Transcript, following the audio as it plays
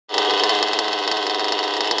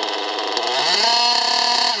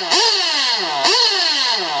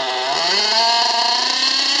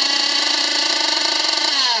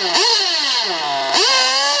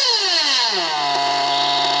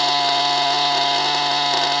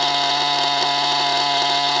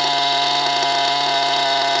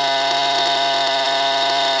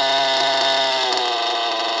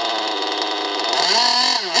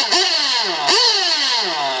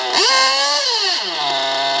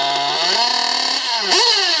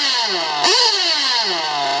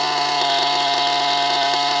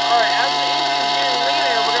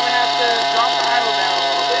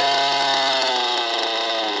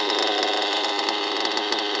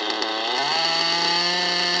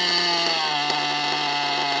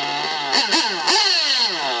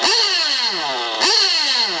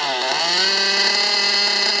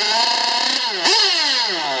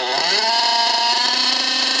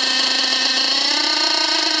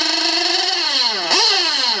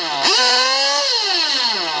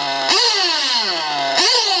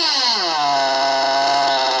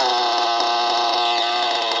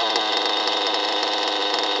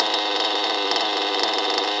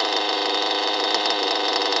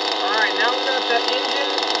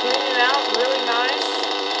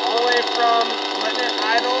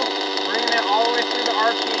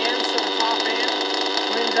RPM, so the top end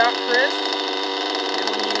cleans out crisp. And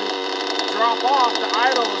when you drop off, the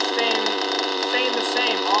idle is staying the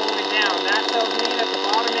same all the way down. That tells me that the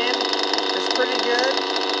bottom end is pretty good,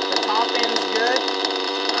 the top end's good.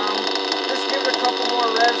 Just give it a couple more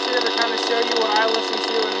revs here to kind of show you what I listen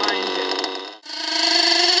to in my engine.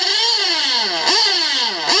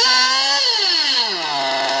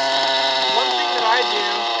 One thing that I do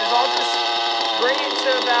is I'll just bring it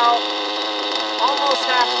to about almost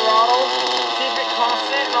half throttle, keep it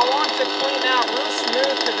constant, and I want it to clean out real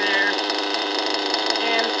smooth to there.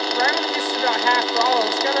 And right when it gets to about half throttle,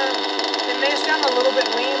 it may sound a little bit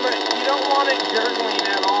lean, but you don't want it gurgling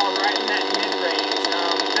at all right in that mid-range.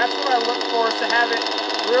 That's what I look for, is to have it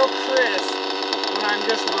real crisp when I'm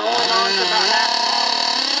just rolling on to about half throttle.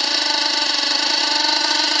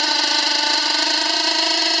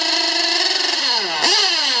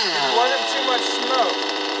 There wasn't too much smoke.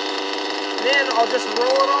 Then I'll just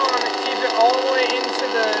roll it on and keep it all the way into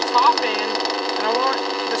the top end, and I want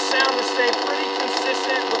the sound to stay pretty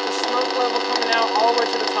consistent with the smoke level coming out all the way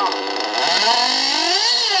to the top.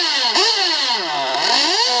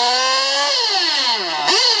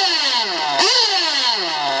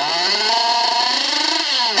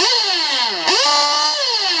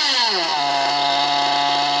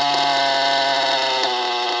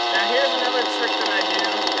 Now here's another trick that I do,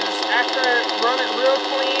 is after I run it real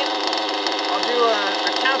clean, I'll do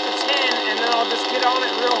a count to 10, and then I'll just get on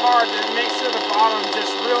it real hard to make sure the bottom's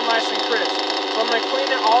just real nice and crisp. So I'm going to clean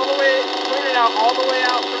it out all the way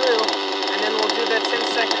out through, and then we'll do that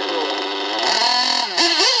 10-second rule.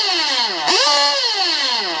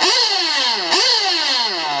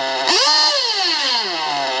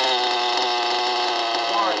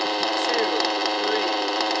 1, 2, 3,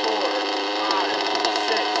 4, 5,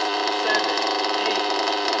 6, 7, 8,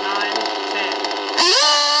 9, 10.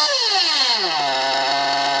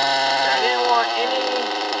 I didn't want any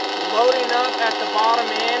loading up at the bottom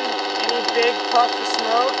end, any big puff of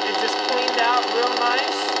smoke. It just cleaned out real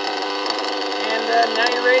nice. And now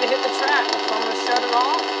you're ready to hit the track. So I'm going to shut it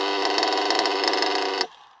off.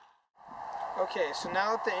 Okay, so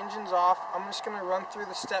now that the engine's off, I'm just going to run through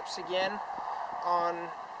the steps again on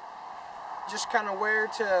just kind of where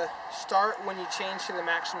to start when you change to the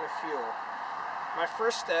maximum fuel. My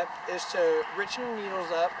first step is to richen the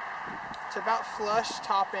needles up to about flush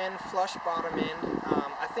top end, flush bottom end.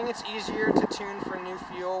 I think it's easier to tune for new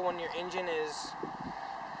fuel when your engine is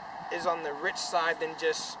on the rich side than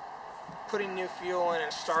just putting new fuel in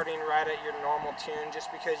and starting right at your normal tune,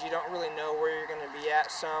 just because you don't really know where you're going to be at.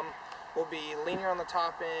 Some will be leaner on the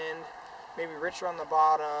top end, maybe richer on the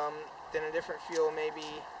bottom. Then a different fuel,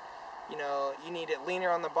 maybe you need it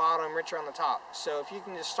leaner on the bottom, richer on the top. So if you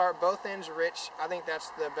can just start both ends rich, I think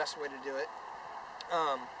that's the best way to do it.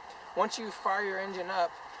 Once you fire your engine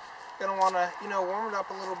up, you're going to want to warm it up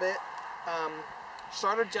a little bit.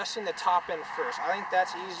 Start adjusting the top end first. I think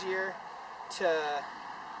that's easier to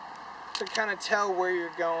kind of tell where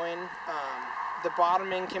you're going. The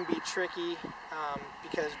bottom end can be tricky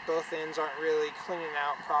because both ends aren't really cleaning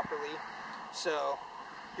out properly. So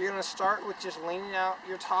you're going to start with just leaning out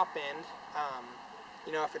your top end.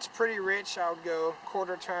 If it's pretty rich, I would go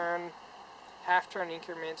quarter turn, half turn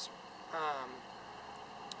increments.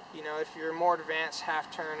 If you're more advanced,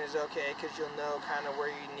 half turn is okay because you'll know kind of where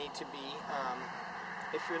you need to be.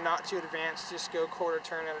 If you're not too advanced, just go quarter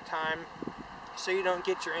turn at a time so you don't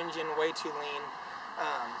get your engine way too lean.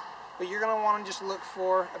 But you're going to want to just look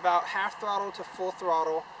for about half throttle to full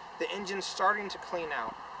throttle, the engine's starting to clean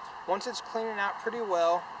out. Once it's cleaning out pretty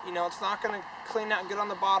well, it's not going to clean out good on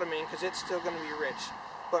the bottom end because it's still going to be rich.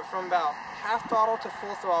 But from about half throttle to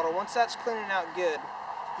full throttle, once that's cleaning out good,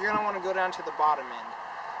 you're going to want to go down to the bottom end.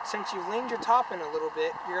 Since you've leaned your top end a little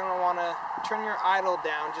bit, you're going to want to turn your idle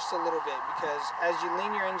down just a little bit, because as you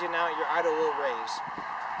lean your engine out, your idle will raise.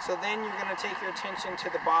 So then you're going to take your attention to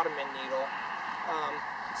the bottom end needle.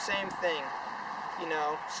 Same thing,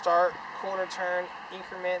 start quarter turn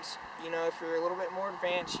increments. If you're a little bit more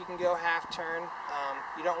advanced, you can go half turn.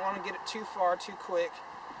 You don't want to get it too far too quick.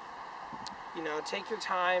 Take your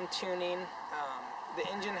time tuning.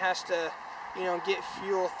 The engine has to get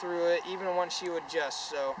fuel through it even once you adjust.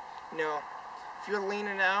 So if you're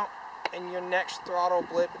leaning out and your next throttle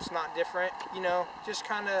blip, it's not different, just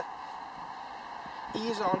kind of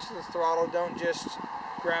ease onto the throttle. Don't just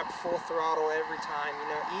grab full throttle every time.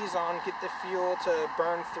 Ease on, get the fuel to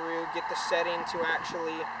burn through, get the setting to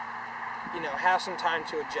actually have some time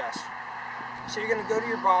to adjust. So you're going to go to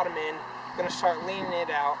your bottom end, going to start leaning it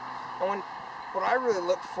out. And what I really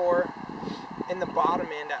look for in the bottom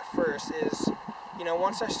end at first is,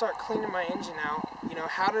 once I start cleaning my engine out,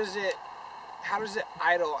 how does it it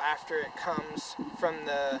idle after it comes from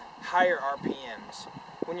the higher RPMs?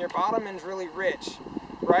 When your bottom end's really rich,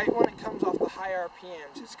 right when it comes off the high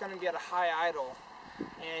RPMs, it's going to be at a high idle,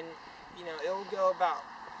 and you know, it'll go about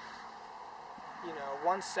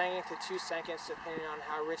 1 second to 2 seconds depending on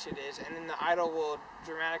how rich it is, and then the idle will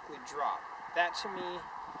dramatically drop. That to me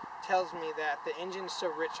tells me that the engine's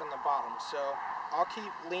still rich on the bottom. So I'll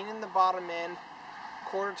keep leaning the bottom end,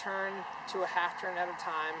 quarter turn to a half turn at a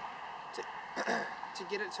time, to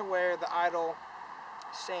get it to where the idle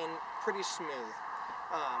staying pretty smooth.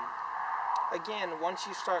 Again, once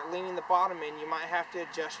you start leaning the bottom end, you might have to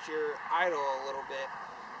adjust your idle a little bit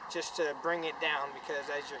just to bring it down, because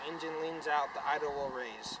as your engine leans out, the idle will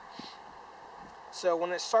raise. So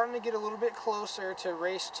when it's starting to get a little bit closer to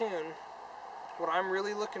race tune, what I'm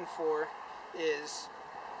really looking for is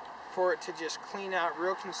for it to just clean out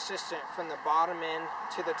real consistent from the bottom end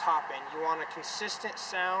to the top end. You want a consistent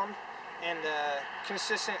sound and a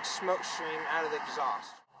consistent smoke stream out of the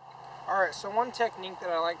exhaust. Alright, so one technique that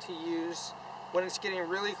I like to use when it's getting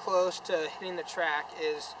really close to hitting the track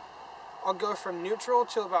is I'll go from neutral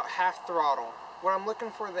to about half throttle. What I'm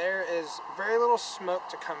looking for there is very little smoke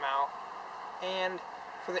to come out, and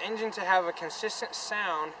for the engine to have a consistent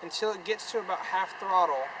sound until it gets to about half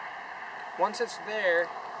throttle. Once it's there,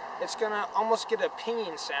 it's going to almost get a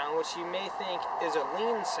pinging sound, which you may think is a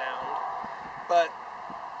lean sound, but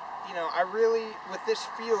you know, with this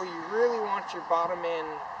feel, you really want your bottom end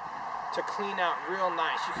to clean out real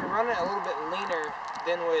nice. You can run it a little bit leaner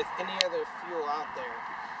than with any other fuel out there.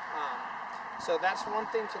 So that's one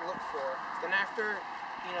thing to look for. Then after,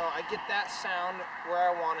 I get that sound where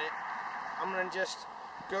I want it, I'm going to just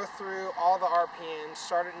go through all the RPMs,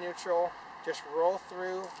 start at neutral, just roll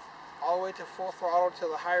through all the way to full throttle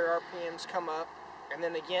till the higher RPMs come up, and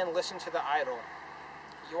then again listen to the idle.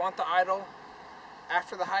 You want the idle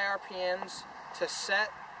after the high RPMs to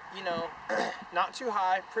set, not too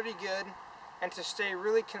high, pretty good, and to stay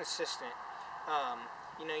really consistent.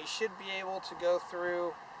 You should be able to go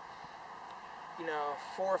through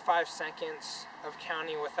 4 or 5 seconds of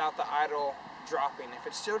counting without the idle dropping. If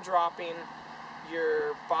it's still dropping,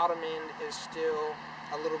 your bottom end is still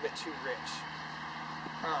a little bit too rich.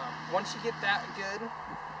 Once you get that good,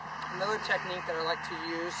 another technique that I like to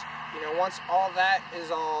use, once all that is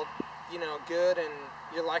all, good and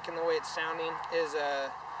you're liking the way it's sounding, is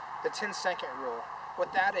the 10-second rule.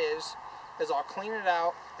 What that is I'll clean it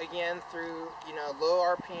out again through,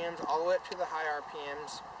 low RPMs all the way up to the high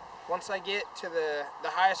RPMs. Once I get to the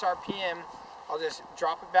highest RPM, I'll just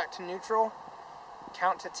drop it back to neutral,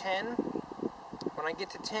 count to 10. When I get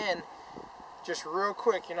to 10, just real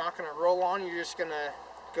quick, you're not going to roll on, you're just going to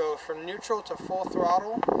go from neutral to full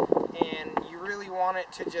throttle, and you really want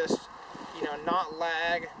it to just, not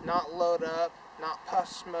lag, not load up, not puff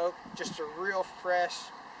smoke, just a real fresh,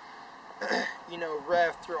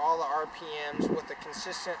 rev through all the RPMs with a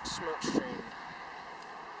consistent smoke stream.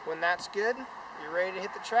 When that's good, you're ready to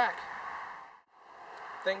hit the track.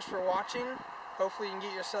 Thanks for watching. Hopefully you can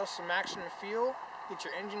get yourself some action and fuel, get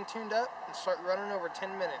your engine tuned up, and start running over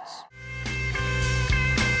 10 minutes.